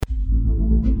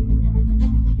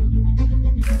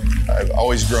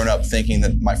always grown up thinking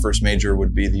that my first major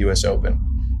would be the US Open,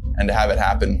 and to have it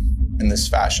happen in this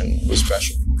fashion was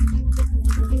special. And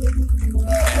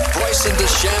Bryson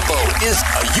DeChambeau is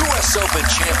a US Open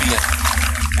champion.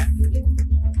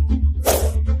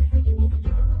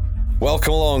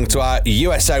 Welcome along to our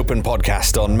US Open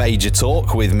podcast on Major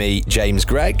Talk with me, James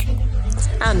Gregg.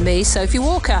 And me, Sophie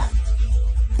Walker.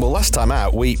 Well, last time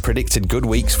out, we predicted good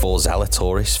weeks for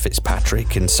Zalatoris,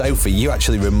 Fitzpatrick, and Sophie, you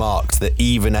actually remarked that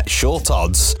even at short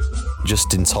odds,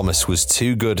 Justin Thomas was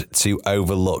too good to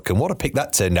overlook. And what a pick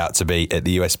that turned out to be at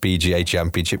the USPGA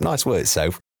Championship. Nice work,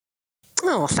 Soph.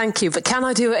 Oh, thank you. But can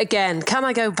I do it again? Can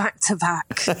I go back to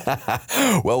back?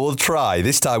 Well, we'll try.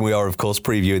 This time we are, of course,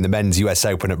 previewing the men's US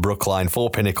Open at Brookline for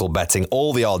Pinnacle Betting.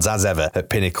 All the odds, as ever, at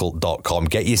pinnacle.com.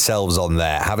 Get yourselves on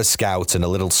there, have a scout and a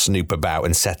little snoop about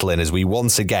and settle in as we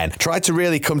once again try to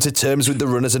really come to terms with the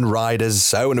runners and riders.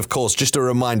 So, and of course, just a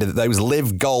reminder that those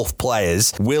live golf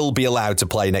players will be allowed to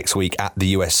play next week at the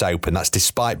US Open. That's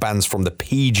despite bans from the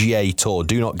PGA Tour.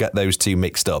 Do not get those two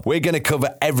mixed up. We're going to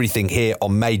cover everything here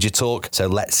on Major Talk. So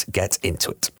let's get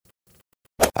into it.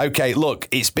 Okay, look,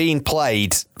 it's been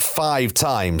played 5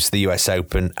 times, the US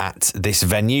Open, at this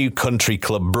venue, Country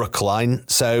Club Brookline.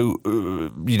 So,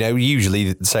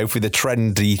 usually, Sophie, the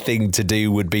trendy thing to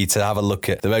do would be to have a look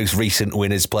at the most recent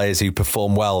winners, players who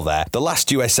perform well there. The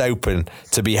last US Open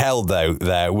to be held, though,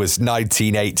 there was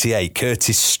 1988.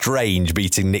 Curtis Strange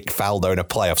beating Nick Faldo in a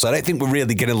playoff. So I don't think we're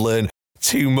really going to learn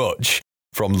too much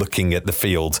from looking at the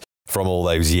field from all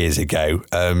those years ago.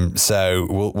 So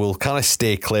we'll kind of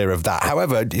steer clear of that.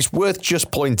 However, it's worth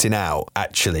just pointing out,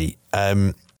 actually,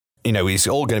 it's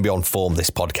all going to be on form,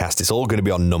 this podcast. It's all going to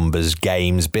be on numbers,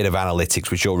 games, bit of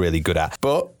analytics, which you're really good at.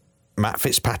 But Matt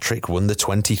Fitzpatrick won the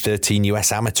 2013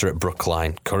 US Amateur at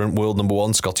Brookline. Current world number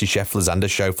 1, Scotty Scheffler, Xander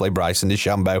Schauffele, Bryson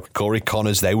DeChambeau, Corey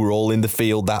Connors, they were all in the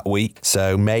field that week.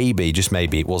 So maybe, just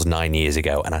maybe, it was 9 years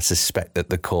ago. And I suspect that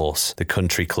the course, the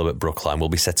Country Club at Brookline, will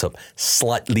be set up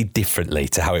slightly differently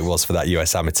to how it was for that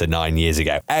US Amateur 9 years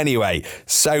ago. Anyway,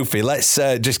 Sophie, let's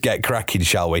just get cracking,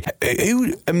 shall we?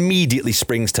 Who immediately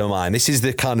springs to mind? This is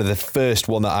the kind of the first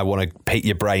one that I want to pick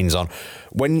your brains on.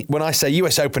 When I say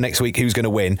US Open next week, who's going to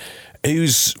win?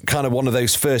 Who's kind of one of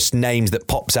those first names that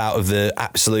pops out of the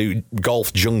absolute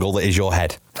golf jungle that is your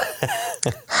head?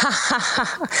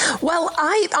 Well,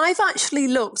 I've actually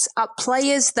looked at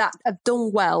players that have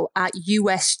done well at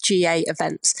USGA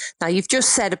events. Now, you've just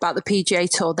said about the PGA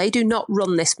Tour. They do not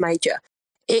run this major.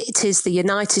 It is the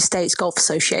United States Golf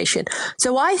Association.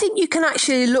 So I think you can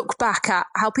actually look back at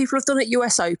how people have done at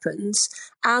US Opens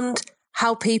and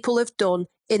how people have done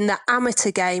in the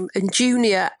amateur game and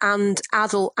junior and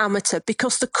adult amateur,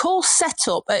 because the course set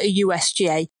up at a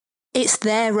USGA, it's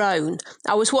their own.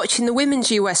 I was watching the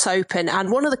Women's US Open and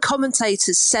one of the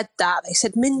commentators said that. They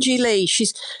said, Minjee Lee,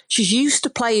 she's used to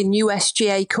playing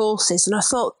USGA courses. And I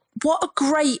thought, what a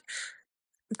great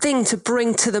thing to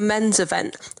bring to the men's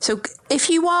event. So if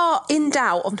you are in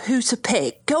doubt on who to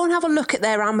pick, go and have a look at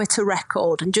their amateur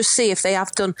record and just see if they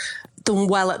have done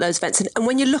well at those events. And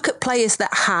when you look at players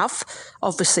that have,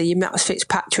 obviously you met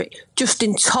Fitzpatrick,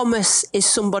 Justin Thomas is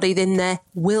somebody in there,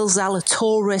 Will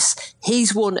Zalatoris,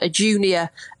 he's won a junior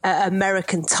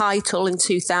American title in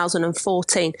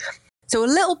 2014. So a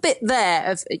little bit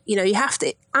there of, you have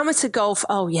to, amateur golf,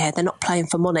 oh yeah, they're not playing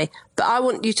for money, but I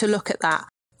want you to look at that.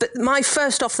 But my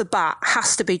first off the bat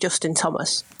has to be Justin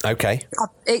Thomas. Okay.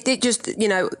 It just,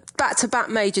 back-to-back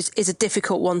majors is a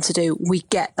difficult one to do. We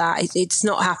get that. It's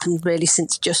not happened really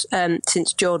since Jordan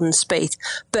Spieth.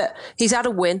 But he's had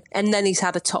a win and then he's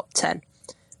had a top 10.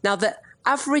 Now, the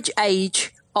average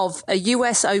age of a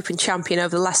US Open champion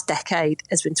over the last decade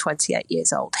has been 28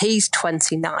 years old. He's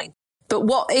 29. But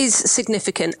what is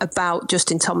significant about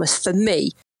Justin Thomas for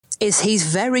me is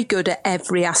he's very good at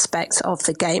every aspect of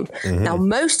the game. Mm-hmm. Now,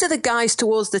 most of the guys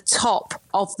towards the top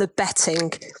of the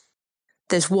betting,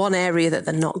 there's one area that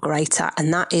they're not great at,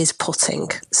 and that is putting.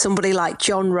 Somebody like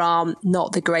Jon Rahm,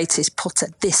 not the greatest putter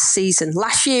this season.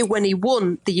 Last year when he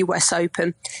won the US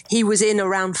Open, he was in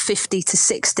around 50 to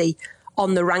 60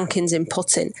 on the rankings in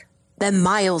putting. They're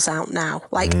miles out now,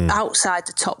 outside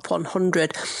the top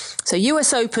 100. So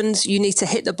US Opens, you need to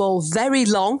hit the ball very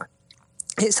long.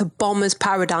 It's a bomber's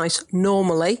paradise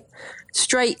normally.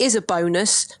 Straight is a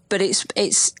bonus, but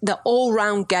it's the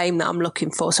all-round game that I'm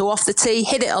looking for. So off the tee,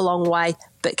 hit it a long way,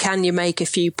 but can you make a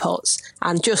few putts?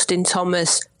 And Justin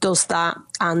Thomas does that,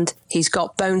 and he's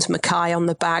got Bones Mackay on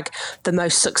the bag, the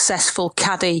most successful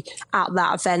caddy at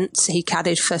that event. He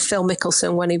caddied for Phil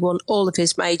Mickelson when he won all of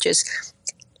his majors.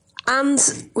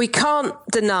 And we can't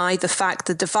deny the fact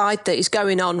the divide that is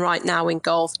going on right now in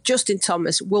golf. Justin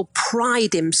Thomas will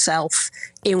pride himself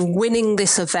in winning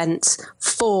this event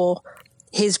for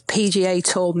his PGA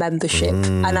Tour membership.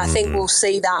 And I think we'll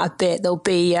see that a bit.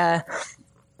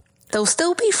 They'll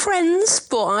still be friends,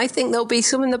 but I think there'll be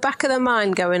some in the back of their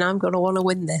mind going, I'm going to want to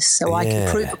win this. So I can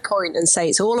prove a point and say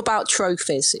it's all about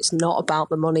trophies. It's not about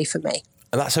the money for me.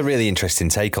 That's a really interesting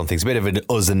take on things. A bit of an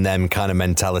us and them kind of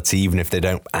mentality, even if they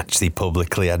don't actually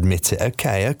publicly admit it.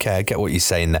 Okay, I get what you're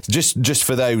saying there. Just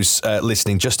for those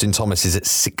listening, Justin Thomas is at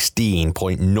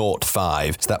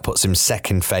 16.05, so that puts him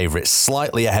second favourite,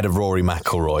 slightly ahead of Rory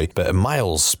McIlroy, but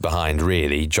miles behind,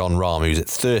 really, Jon Rahm, who's at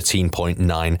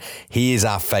 13.9. He is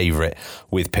our favourite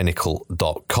with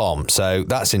Pinnacle.com, so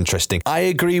that's interesting. I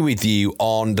agree with you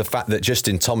on the fact that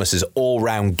Justin Thomas's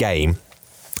all-round game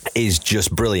is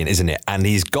just brilliant, isn't it? And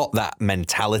he's got that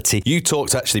mentality. You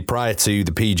talked actually prior to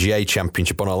the PGA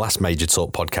Championship on our last Major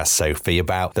Talk podcast, Sophie,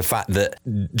 about the fact that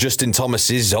Justin Thomas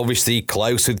is obviously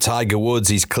close with Tiger Woods.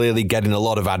 He's clearly getting a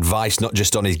lot of advice, not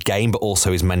just on his game, but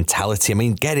also his mentality. I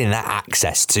mean, getting that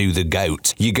access to the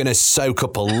GOAT, you're going to soak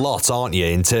up a lot, aren't you,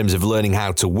 in terms of learning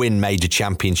how to win major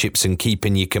championships and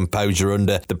keeping your composure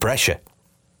under the pressure.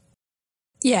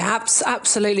 Yeah,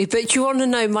 absolutely. But do you want to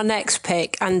know my next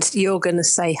pick? And you're going to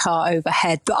say heart over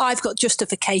head. But I've got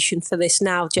justification for this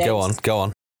now, James. Go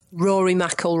on. Rory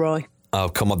McIlroy. Oh,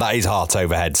 come on. That is heart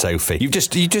over head, Sophie. You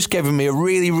just given me a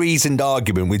really reasoned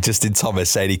argument with Justin Thomas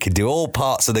saying he can do all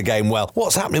parts of the game well.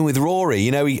 What's happening with Rory?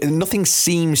 You know, nothing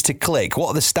seems to click. What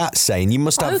are the stats saying? You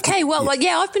must have... Okay, well,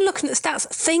 I've been looking at the stats.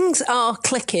 Things are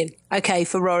clicking, okay,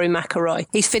 for Rory McIlroy.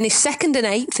 He's finished second and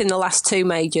eighth in the last two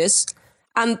majors.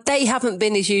 And they haven't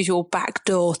been his usual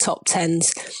backdoor top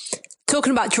tens.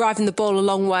 Talking about driving the ball a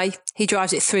long way, he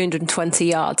drives it 320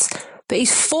 yards. But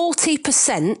he's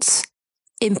 40%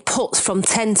 in putts from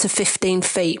 10 to 15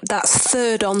 feet. That's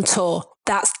third on tour.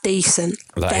 That's decent.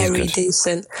 Very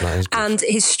decent. And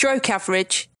his stroke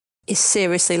average is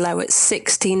seriously low at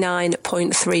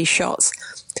 69.3 shots.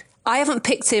 I haven't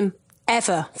picked him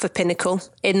ever for Pinnacle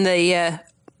in the,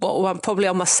 I'm probably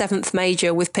on my seventh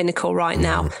major with Pinnacle right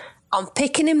now. I'm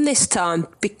picking him this time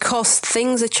because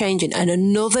things are changing and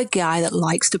another guy that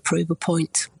likes to prove a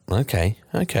point. Okay.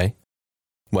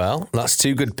 Well, that's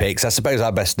two good picks. I suppose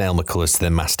our best nail the colours to the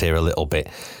mast here a little bit.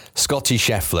 Scotty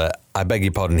Scheffler, I beg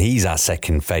your pardon, he's our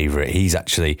second favourite. He's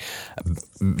actually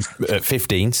at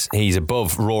 15s. He's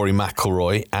above Rory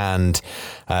McIlroy and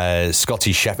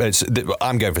Scotty Scheffler.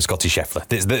 I'm going for Scotty Scheffler.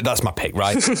 That's my pick,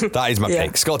 right? That is my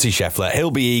pick. Scotty Scheffler.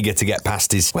 He'll be eager to get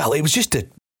past his... Well, it was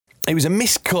a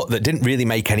miscut that didn't really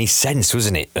make any sense,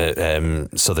 wasn't it,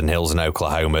 at Southern Hills in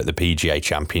Oklahoma at the PGA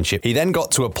Championship. He then got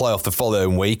to a playoff the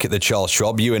following week at the Charles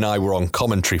Schwab. You and I were on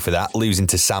commentary for that, losing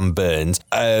to Sam Burns.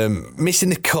 Missing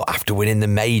the cut after winning the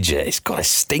major. It's got to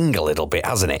sting a little bit,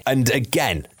 hasn't it? And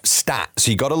again, stats.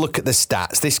 You got to look at the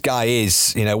stats. This guy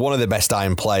is, one of the best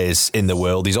iron players in the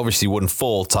world. He's obviously won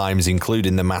 4 times,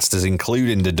 including the Masters,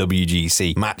 including the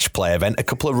WGC match play event. A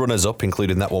couple of runners-up,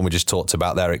 including that one we just talked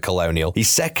about there at Colonial. He's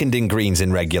second in greens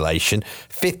in regulation,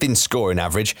 5th in scoring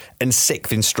average, and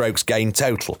 6th in strokes gained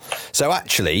total. So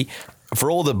actually, for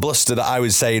all the bluster that I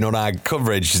was saying on our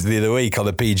coverage the other week on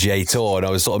the PGA Tour, and I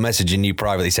was sort of messaging you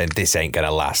privately saying, this ain't going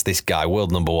to last. This guy,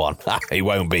 world number one. He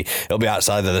won't be. He'll be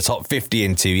outside of the top 50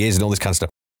 in 2 years and all this kind of stuff.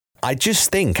 I just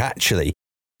think, actually,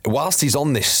 whilst he's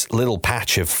on this little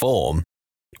patch of form,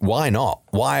 why not?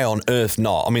 Why on earth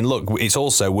not? I mean, look, it's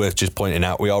also worth just pointing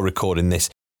out we are recording this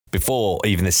before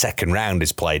even the second round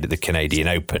is played at the Canadian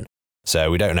Open.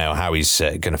 So we don't know how he's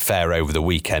going to fare over the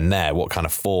weekend there, what kind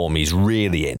of form he's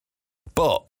really in.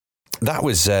 But that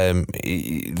was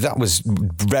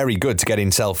very good to get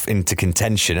himself into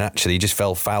contention. Actually, he just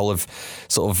fell foul of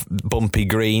sort of bumpy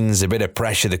greens, a bit of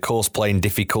pressure, the course playing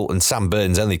difficult, and Sam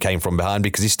Burns only came from behind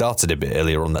because he started a bit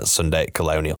earlier on that Sunday at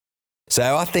Colonial.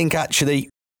 So I think actually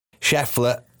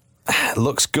Scheffler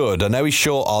looks good. I know he's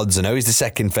short odds. I know he's the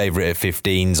second favourite at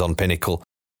 15s on Pinnacle.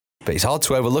 But it's hard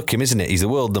to overlook him, isn't it? He's the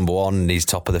world number one and he's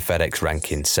top of the FedEx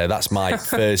rankings. So that's my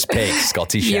first pick,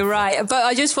 Scotty Scheffler. You're right. But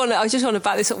I just want to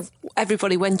back this up.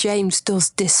 Everybody, when James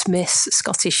does dismiss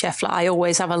Scotty Scheffler, I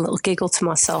always have a little giggle to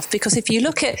myself. Because if you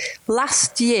look at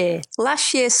last year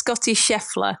Scotty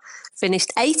Scheffler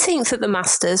finished 18th at the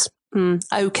Masters.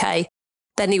 Okay.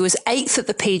 Then he was 8th at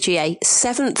the PGA,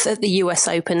 7th at the US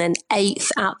Open, and 8th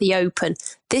at the Open.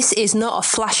 This is not a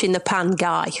flash-in-the-pan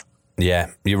guy.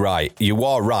 Yeah, you're right. You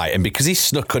are right. And because he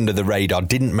snuck under the radar,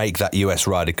 didn't make that US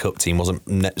Ryder Cup team, wasn't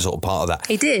sort of part of that.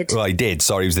 He did. Well, he did.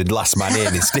 Sorry, he was the last man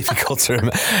in. It's difficult to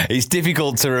remember. It's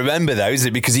difficult to remember, though, isn't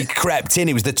it? Because he crept in.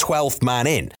 He was the 12th man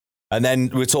in. And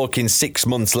then we're talking 6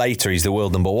 months later, he's the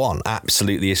world number one.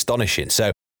 Absolutely astonishing.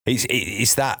 So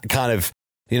it's that kind of,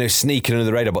 sneaking under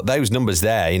the radar. But those numbers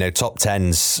there, top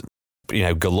tens,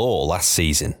 galore last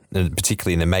season, and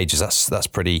particularly in the majors. That's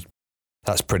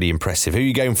pretty impressive. Who are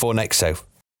you going for next, Soph?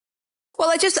 Well,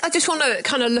 I just want to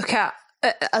kind of look at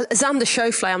Xander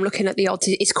Schauffele. I'm looking at the odds.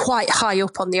 It's quite high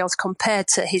up on the odds compared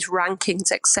to his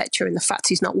rankings, etc. And the fact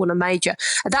he's not won a major.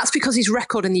 And that's because his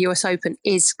record in the US Open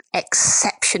is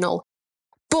exceptional.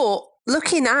 But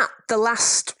looking at the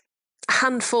last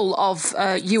handful of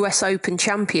US Open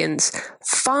champions,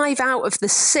 5 out of the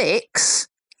 6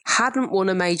 hadn't won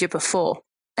a major before.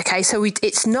 Okay, so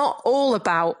it's not all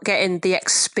about getting the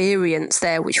experience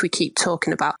there, which we keep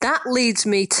talking about. That leads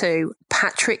me to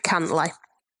Patrick Cantlay.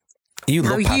 You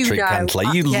love Patrick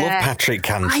Cantlay. You love Patrick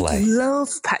Cantlay. I love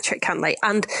Patrick Cantlay.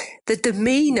 And the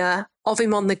demeanour of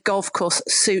him on the golf course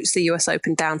suits the US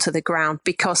Open down to the ground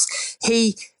because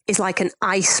he is like an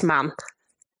iceman.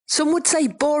 Some would say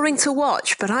boring to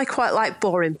watch, but I quite like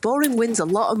boring. Boring wins a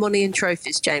lot of money and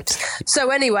trophies, James. So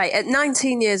anyway, at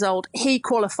 19 years old, he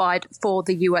qualified for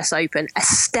the US Open, a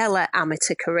stellar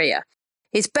amateur career.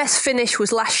 His best finish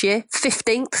was last year,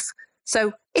 15th.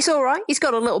 So it's all right. He's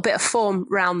got a little bit of form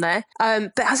round there.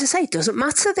 But as I say, it doesn't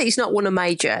matter that he's not won a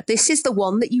major. This is the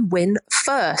one that you win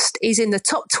first. He's in the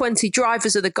top 20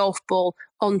 drivers of the golf ball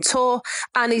on tour,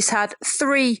 and he's had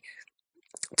 3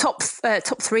 top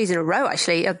threes in a row,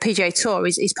 actually, at PGA Tour.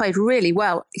 He's played really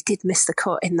well. He did miss the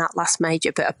cut in that last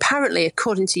major, but apparently,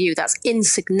 according to you, that's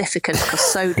insignificant because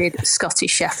so did Scottie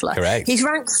Scheffler. Correct. He's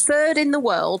ranked 3rd in the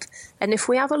world, and if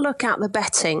we have a look at the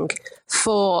betting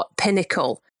for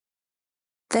Pinnacle,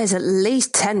 there's at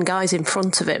least 10 guys in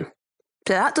front of him.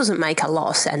 So that doesn't make a lot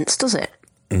of sense, does it?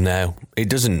 No, it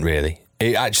doesn't really.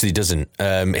 It actually doesn't.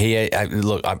 I'm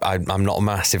not a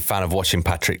massive fan of watching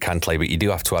Patrick Cantlay, but you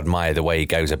do have to admire the way he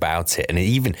goes about it. And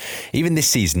even this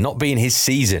season, not being his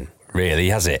season, really,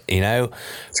 has it? He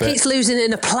keeps losing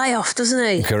in a playoff, doesn't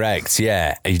he? Correct,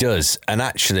 yeah, he does. And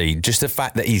actually, just the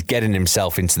fact that he's getting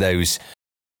himself into those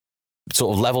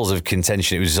sort of levels of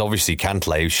contention. It was obviously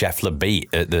Cantlay who Scheffler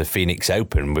beat at the Phoenix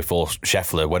Open before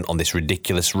Scheffler went on this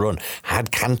ridiculous run. Had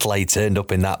Cantlay turned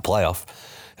up in that playoff,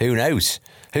 who knows?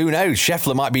 Who knows?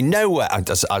 Scheffler might be nowhere. I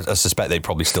suspect they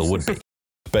probably still would be.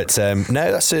 But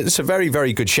no, that's a very,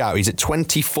 very good shout. He's at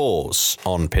 24s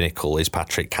on Pinnacle, is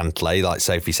Patrick Cantlay. Like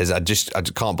Sophie says, I just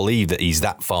can't believe that he's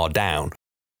that far down.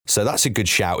 So that's a good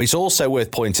shout. It's also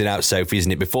worth pointing out, Sophie,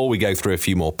 isn't it, before we go through a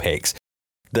few more picks,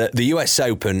 that the US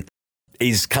Open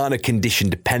is kind of condition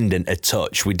dependent a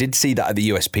touch. We did see that at the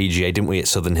USPGA, didn't we, at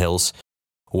Southern Hills,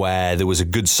 where there was a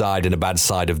good side and a bad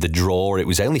side of the draw. It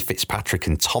was only Fitzpatrick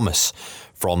and Thomas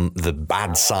from the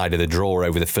bad side of the draw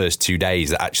over the first 2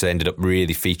 days that actually ended up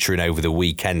really featuring over the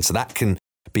weekend. So that can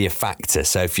be a factor.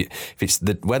 So if it's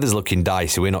the weather's looking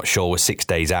dicey, we're not sure we're 6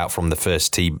 days out from the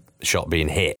first tee shot being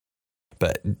hit.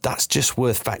 But that's just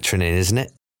worth factoring in, isn't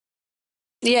it?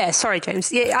 Yeah, sorry,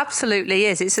 James. Yeah, it absolutely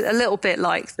is. It's a little bit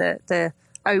like the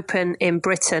Open in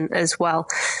Britain as well.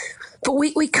 But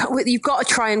you've got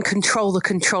to try and control the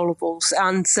controllables.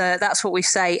 And that's what we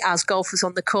say as golfers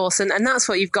on the course. And that's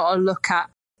what you've got to look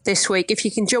at this week. If you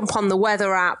can jump on the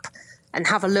weather app and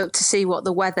have a look to see what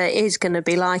the weather is going to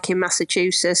be like in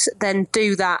Massachusetts, then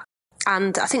do that.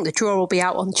 And I think the draw will be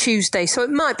out on Tuesday. So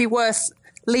it might be worth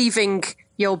leaving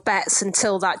your bets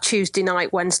until that Tuesday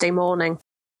night, Wednesday morning.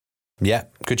 Yeah,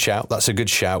 good shout. That's a good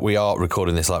shout. We are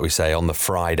recording this, like we say, on the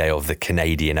Friday of the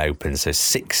Canadian Open, so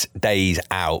 6 days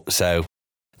out. So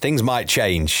things might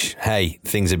change. Hey,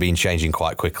 things have been changing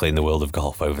quite quickly in the world of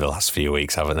golf over the last few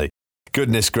weeks, haven't they?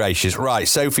 Goodness gracious. Right,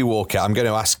 Sophie Walker, I'm going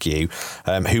to ask you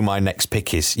who my next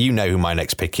pick is. You know who my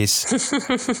next pick is.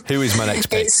 Who is my next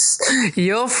pick? It's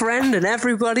your friend and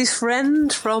everybody's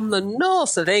friend from the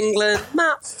north of England,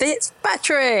 Matt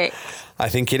Fitzpatrick. I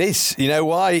think it is. You know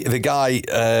why? The guy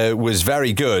was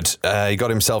very good. He got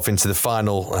himself into the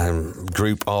final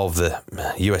group of the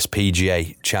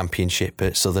USPGA Championship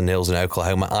at Southern Hills in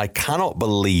Oklahoma. I cannot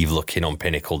believe, looking on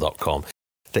Pinnacle.com,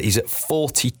 that he's at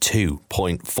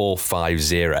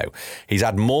 42.450. He's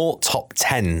had more top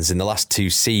 10s in the last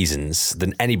 2 seasons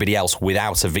than anybody else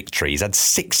without a victory. He's had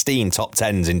 16 top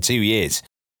 10s in 2 years,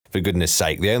 for goodness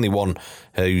sake. The only one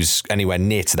who's anywhere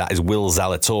near to that is Will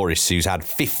Zalatoris, who's had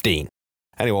 15.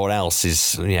 Anyone else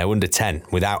is, under 10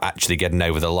 without actually getting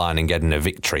over the line and getting a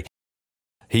victory.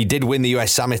 He did win the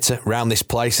US Amateur round this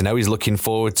place. I know he's looking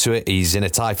forward to it. He's in a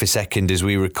tie for second as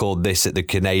we record this at the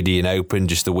Canadian Open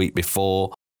just the week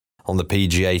before on the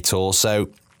PGA Tour. So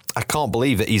I can't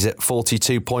believe that he's at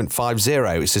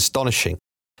 42.50. It's astonishing.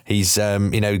 He's,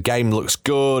 game looks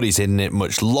good. He's in it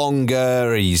much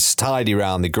longer. He's tidy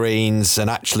around the greens. And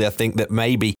actually, I think that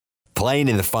maybe playing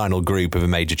in the final group of a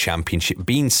major championship,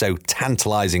 being so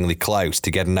tantalisingly close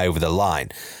to getting over the line,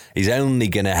 is only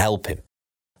going to help him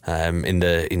in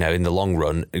the long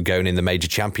run, going in the major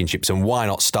championships. And why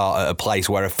not start at a place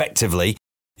where effectively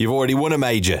you've already won a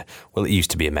major? Well, it used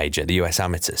to be a major, the US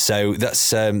Amateur. So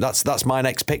that's my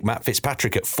next pick, Matt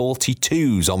Fitzpatrick at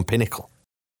 42s on Pinnacle.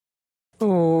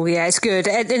 Oh, yeah, it's good.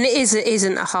 And it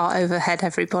isn't a heart over head,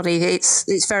 everybody.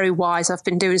 It's very wise. I've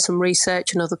been doing some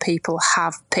research and other people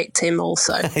have picked him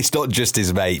also. It's not just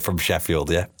his mate from Sheffield,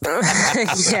 yeah?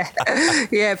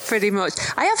 yeah, pretty much.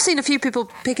 I have seen a few people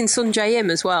picking Sungjae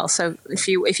Im as well. So if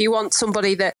you want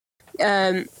somebody that,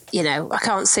 I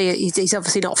can't see it. He's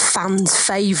obviously not fans'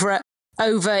 favourite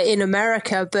over in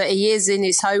America, but he is in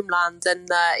his homeland and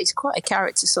he's quite a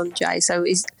character, Sungjae. So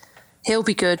he'll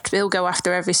be good. He'll go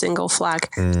after every single flag.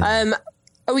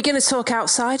 Are we going to talk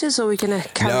outsiders or are we going to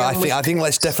carry on? No, I think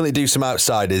let's definitely do some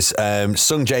outsiders.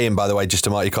 Sungjae Im, by the way, just to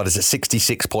mark your card, is at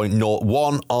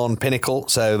 66.01 on Pinnacle.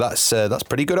 So that's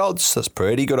pretty good odds. That's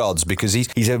pretty good odds because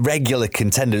he's a regular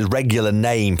contender, regular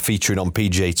name featuring on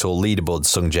PGA Tour leaderboards,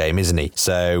 Sungjae Im, isn't he?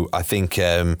 So I think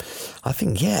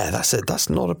that's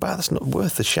not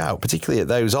worth a shout, particularly at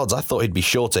those odds. I thought he'd be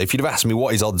shorter. If you'd have asked me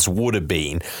what his odds would have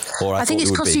been, I think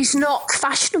it's because he's not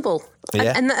fashionable.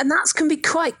 Yeah. And that can be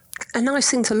quite a nice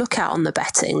thing to look at on the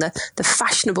betting. The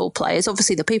fashionable players,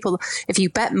 obviously the people, if you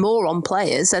bet more on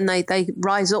players, then they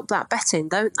rise up that betting,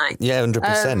 don't they? Yeah,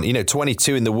 100%.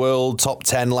 22 in the world, top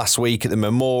 10 last week at the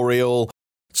Memorial,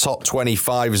 top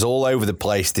 25s all over the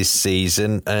place this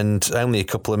season, and only a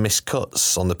couple of missed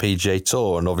cuts on the PGA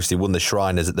Tour, and obviously won the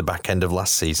Shriners at the back end of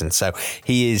last season. So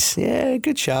he is,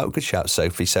 good shout,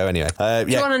 Sophie. So anyway. Do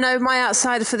you want to know my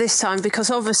outsider for this time? Because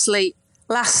obviously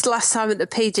Last time at the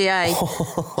PGA,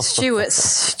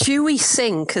 Stewie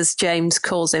Sink, as James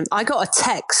calls him, I got a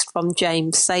text from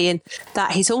James saying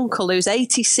that his uncle, who's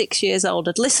 86 years old,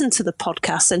 had listened to the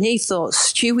podcast and he thought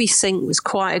Stewie Sink was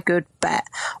quite a good bet.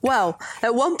 Well,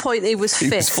 at one point he was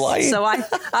fifth, so I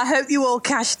hope you all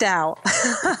cashed out. So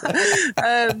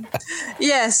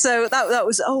that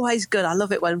was always good. I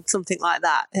love it when something like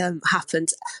that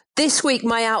happens. This week,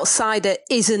 my outsider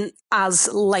isn't as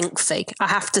lengthy, I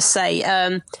have to say.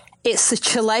 It's the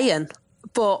Chilean,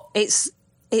 but it's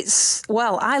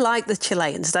I like the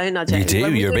Chileans, don't I, James? You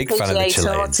do. You're a big fan of the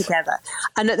Chileans. Together.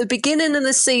 And at the beginning of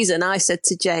the season, I said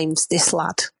to James, this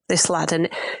lad, and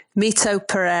Mito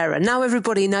Pereira. Now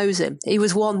everybody knows him. He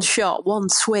was one shot, one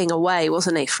swing away,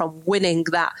 wasn't he, from winning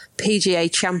that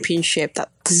PGA Championship, that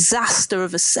disaster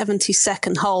of a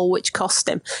 72nd hole, which cost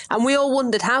him. And we all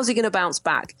wondered, how's he going to bounce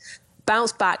back?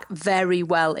 Bounce back very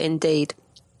well indeed.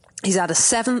 He's had a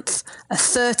 7th, a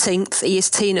 13th. He is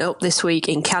teeing it up this week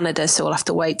in Canada, so we'll have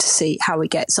to wait to see how he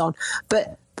gets on.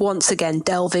 But once again,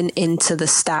 delving into the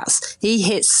stats, he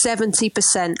hits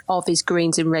 70% of his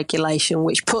greens in regulation,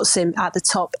 which puts him at the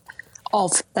top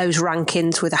of those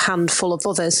rankings with a handful of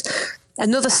others.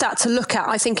 Another stat to look at,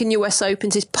 I think, in US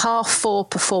Opens is par 4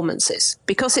 performances.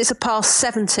 Because it's a par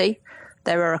 70,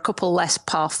 there are a couple less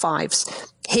par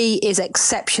 5s. He is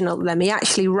exceptional at them. He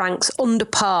actually ranks under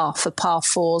par for par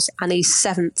 4s, and he's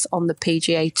 7th on the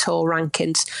PGA Tour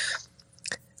rankings.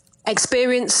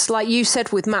 Experience, like you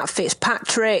said, with Matt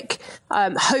Fitzpatrick.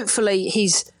 Hopefully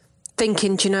he's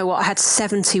thinking, do you know what, I had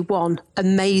 71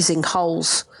 amazing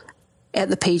holes at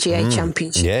the PGA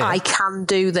Championship. Yeah. I can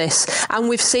do this. And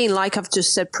we've seen, like I've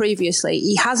just said previously,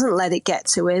 he hasn't let it get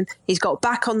to him. He's got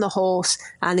back on the horse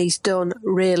and he's done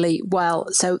really well.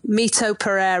 So Mito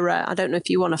Pereira, I don't know if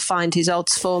you want to find his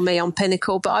odds for me on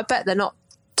Pinnacle, but I bet they're not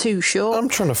too short. I'm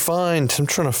trying to find.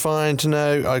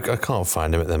 No, I can't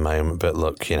find him at the moment. But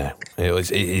look,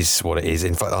 it is what it is.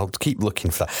 In fact, I'll keep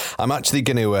looking for that. I'm actually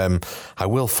going to. I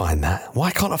will find that.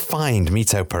 Why can't I find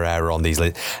Mito Pereira on these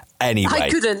lists? Anyway, I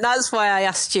couldn't. That's why I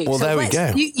asked you. Well, so there we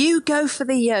go. You go for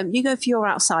your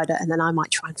outsider, and then I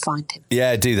might try and find him.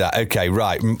 Yeah, do that. Okay,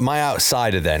 right. My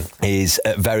outsider then is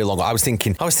very long. I was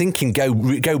thinking,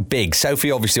 go big. Sophie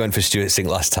obviously went for Stuart Sink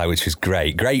last time, which was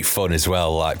great fun as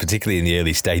well. Like particularly in the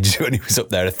early stages when he was up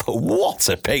there, I thought, what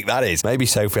a pick that is. Maybe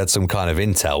Sophie had some kind of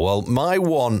intel. Well, my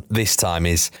one this time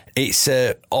is it's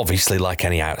obviously like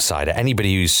any outsider,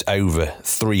 anybody who's over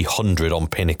 300 on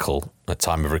Pinnacle at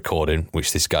time of recording,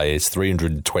 which this guy is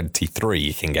 323,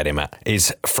 you can get him at,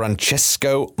 is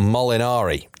Francesco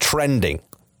Molinari, trending.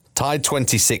 Tied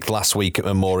 26th last week at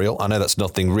Memorial. I know that's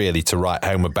nothing really to write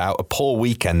home about. A poor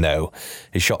weekend, though.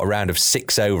 He shot a round of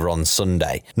 6 over on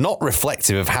Sunday. Not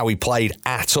reflective of how he played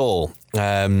at all.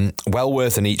 Well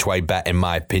worth an each-way bet, in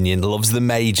my opinion. Loves the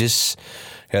majors.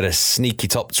 He had a sneaky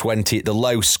top 20 at the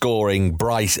low-scoring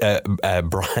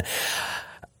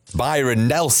Byron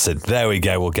Nelson. There we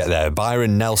go, we'll get there.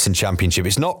 Byron Nelson Championship.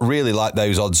 It's not really like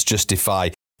those odds justify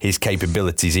his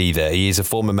capabilities either. He is a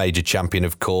former major champion,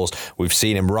 of course. We've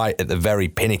seen him right at the very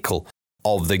pinnacle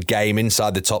of the game,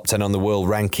 inside the top 10 on the world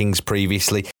rankings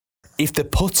previously. If the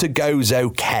putter goes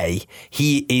okay,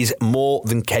 he is more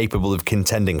than capable of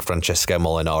contending Francesco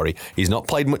Molinari. He's not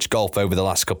played much golf over the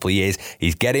last couple of years.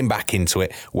 He's getting back into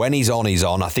it. When he's on, he's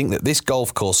on. I think that this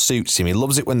golf course suits him. He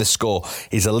loves it when the score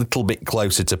is a little bit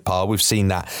closer to par. We've seen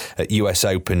that at US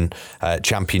Open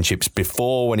Championships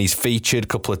before when he's featured a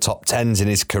couple of top 10s in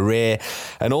his career.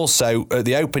 And also at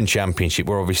the Open Championship,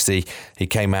 where obviously he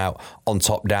came out on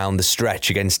top down the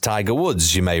stretch against Tiger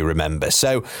Woods, you may remember.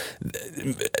 So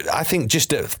I think just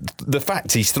the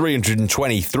fact he's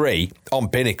 323 on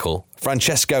Pinnacle,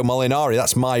 Francesco Molinari,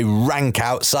 that's my rank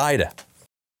outsider.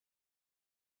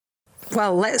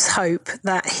 Well, let's hope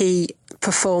that he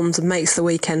performs and makes the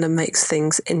weekend and makes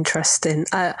things interesting.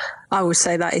 I would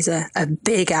say that is a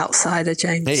big outsider,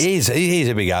 James. He is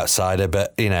a big outsider,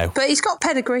 but, you know. But he's got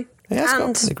pedigree. He has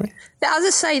got pedigree. As I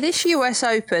say, this US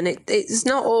Open, it's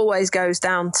not always goes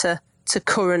down to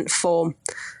current form.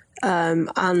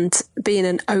 And being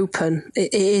an Open,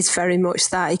 it is very much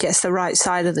that. He gets the right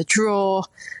side of the draw.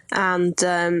 And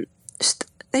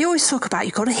they always talk about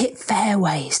you've got to hit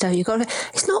fairways, don't you?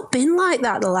 It's not been like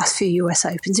that the last few US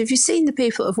Opens. If you've seen the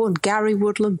people that have won, Gary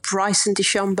Woodland, Bryson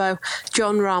DeChambeau,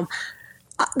 Jon Rahm,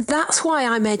 that's why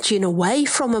I'm edging away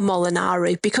from a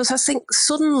Molinari, because I think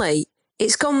suddenly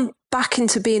it's gone back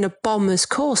into being a bomber's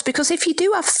course. Because if you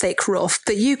do have thick rough,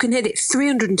 that you can hit it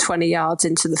 320 yards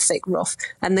into the thick rough,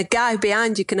 and the guy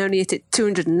behind you can only hit it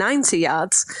 290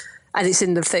 yards, and it's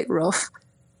in the thick rough,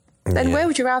 then where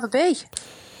would you rather be?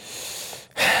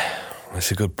 That's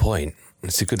a good point.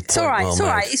 It's a good point. It's all right. Well, it's all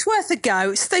right. It's worth a go.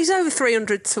 He's over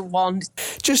 300 to 1.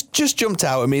 Just jumped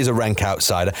out at me as a rank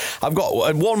outsider. I've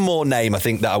got one more name I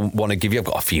think that I want to give you. I've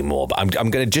got a few more, but I'm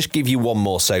going to just give you one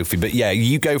more, Sophie. But yeah,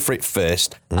 you go for it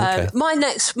first. Okay. My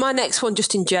next one,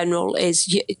 just in general,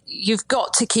 is you've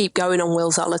got to keep going on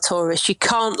Will Zalatoris. You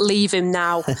can't leave him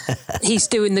now. He's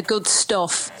doing the good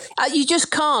stuff. You just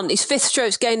can't. His 5th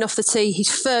stroke's gained off the tee.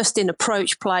 He's first in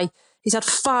approach play. He's had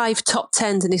 5 top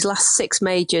 10s in his last 6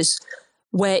 majors,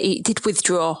 where he did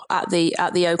withdraw at the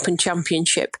Open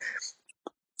Championship.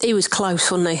 He was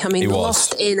close, wasn't he? I mean,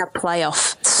 lost in a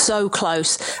playoff, so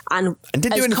close, and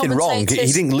didn't do anything wrong. He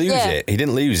didn't lose it. He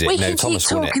didn't lose it. We can keep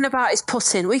talking about his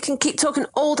putting. We can keep talking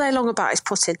all day long about his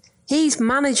putting. He's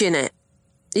managing it,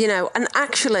 you know. And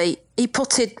actually, he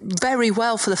putted very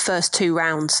well for the first 2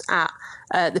 rounds at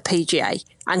the PGA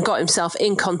and got himself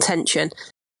in contention.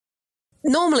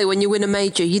 Normally, when you win a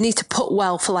major, you need to putt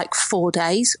well for like 4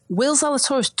 days. Will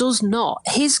Zalatoris does not.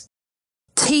 His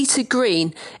tee to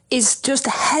green is just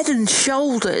head and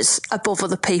shoulders above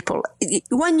other people.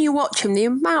 When you watch him, the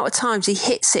amount of times he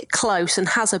hits it close and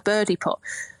has a birdie putt,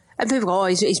 and people go, oh,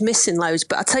 he's missing loads.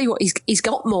 But I tell you what, he's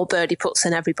got more birdie putts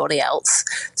than everybody else.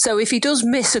 So if he does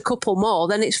miss a couple more,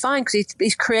 then it's fine because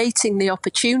he's creating the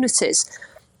opportunities.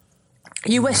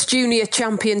 US Junior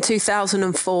Champion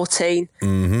 2014.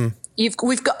 Mm-hmm.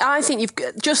 I think you've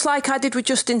just like I did with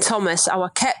Justin Thomas. I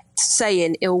kept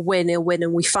saying he'll win,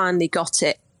 and we finally got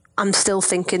it. I'm still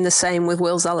thinking the same with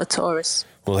Will Zalatoris.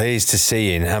 Well, here's to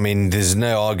seeing. I mean, there's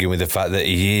no arguing with the fact that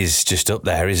he is just up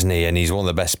there, isn't he? And he's one of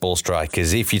the best ball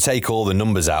strikers. If you take all the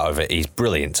numbers out of it, he's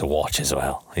brilliant to watch as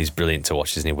well. He's brilliant to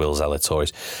watch, isn't he, Will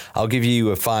Zalatoris? I'll give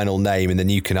you a final name, and then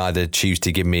you can either choose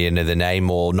to give me another name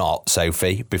or not,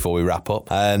 Sophie, before we wrap up.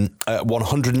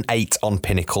 108 on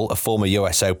Pinnacle, a former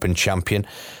US Open champion,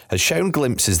 has shown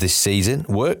glimpses this season,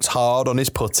 worked hard on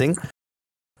his putting,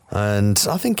 and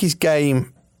I think his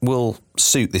game will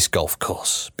suit this golf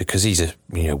course because he's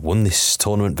won this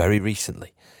tournament very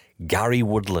recently. Gary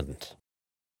Woodland.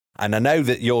 And I know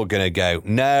that you're going to go,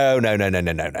 no.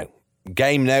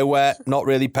 Game nowhere, not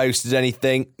really posted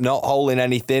anything, not holing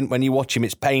anything. When you watch him,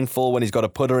 it's painful when he's got a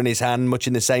putter in his hand, much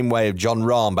in the same way of Jon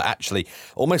Rahm, but actually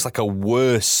almost like a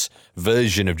worse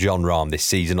version of Jon Rahm this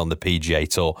season on the PGA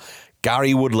Tour.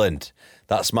 Gary Woodland.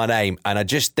 That's my name. And I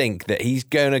just think that he's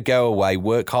going to go away,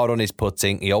 work hard on his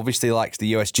putting. He obviously likes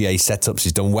the USGA setups.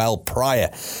 He's done well prior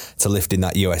to lifting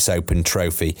that US Open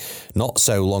trophy. Not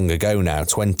so long ago now,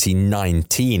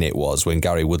 2019 it was when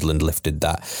Gary Woodland lifted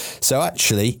that. So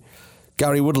actually,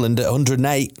 Gary Woodland at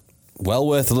 108, Well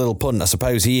worth a little punt. I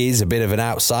suppose he is a bit of an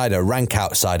outsider, rank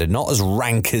outsider, not as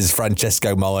rank as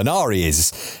Francesco Molinari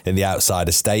is in the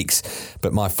outsider stakes.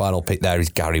 But my final pick there is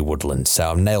Gary Woodland.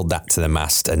 So I've nailed that to the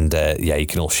mast. And you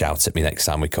can all shout at me next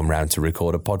time we come round to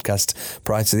record a podcast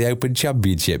prior to the Open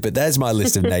Championship. But there's my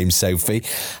list of names, Sophie.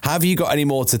 Have you got any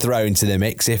more to throw into the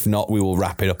mix? If not, we will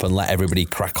wrap it up and let everybody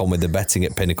crack on with the betting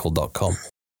at pinnacle.com.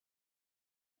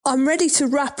 I'm ready to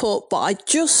wrap up, but I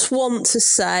just want to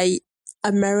say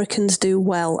Americans do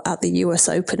well at the US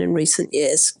Open in recent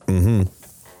years. Mm-hmm.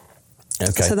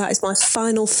 Okay. So that is my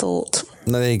final thought.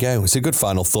 No, there you go. It's a good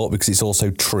final thought because it's also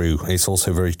true. It's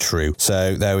also very true.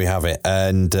 So there we have it.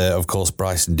 And of course,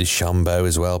 Bryson DeChambeau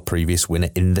as well, previous winner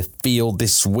in the field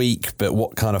this week. But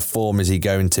what kind of form is he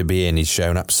going to be in? He's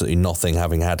shown absolutely nothing,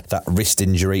 having had that wrist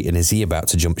injury. And is he about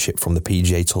to jump ship from the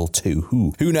PGA Tour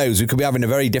too? Who knows? We could be having a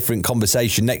very different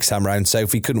conversation next time round,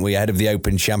 Sophie, couldn't we, ahead of the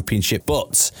Open Championship?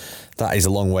 But that is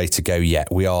a long way to go yet.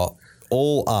 We are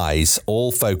all eyes,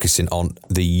 all focusing on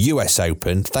the US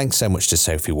Open. Thanks so much to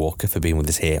Sophie Walker for being with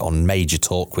us here on Major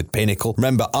Talk with Pinnacle.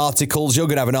 Remember, articles. You're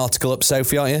going to have an article up,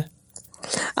 Sophie, aren't you?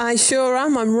 I sure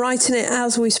am. I'm writing it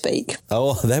as we speak.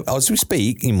 Oh, as we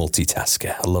speak, you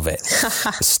multitasker. I love it.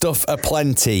 Stuff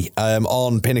aplenty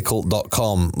on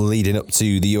pinnacle.com leading up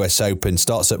to the US Open.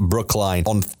 Starts at Brookline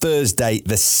on Thursday,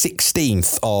 the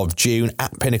 16th of June.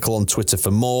 At Pinnacle on Twitter for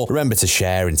more. Remember to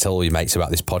share and tell all your mates about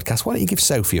this podcast. Why don't you give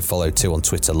Sophie a follow too on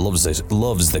Twitter? Loves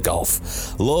the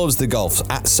golf. Loves the golf.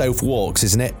 At Soph Walks,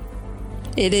 isn't it?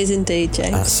 It is indeed,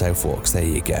 James. At Soph Walks, there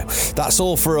you go. That's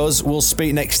all for us. We'll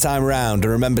speak next time round.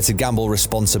 And remember to gamble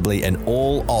responsibly, and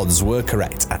all odds were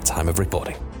correct at time of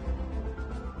reporting.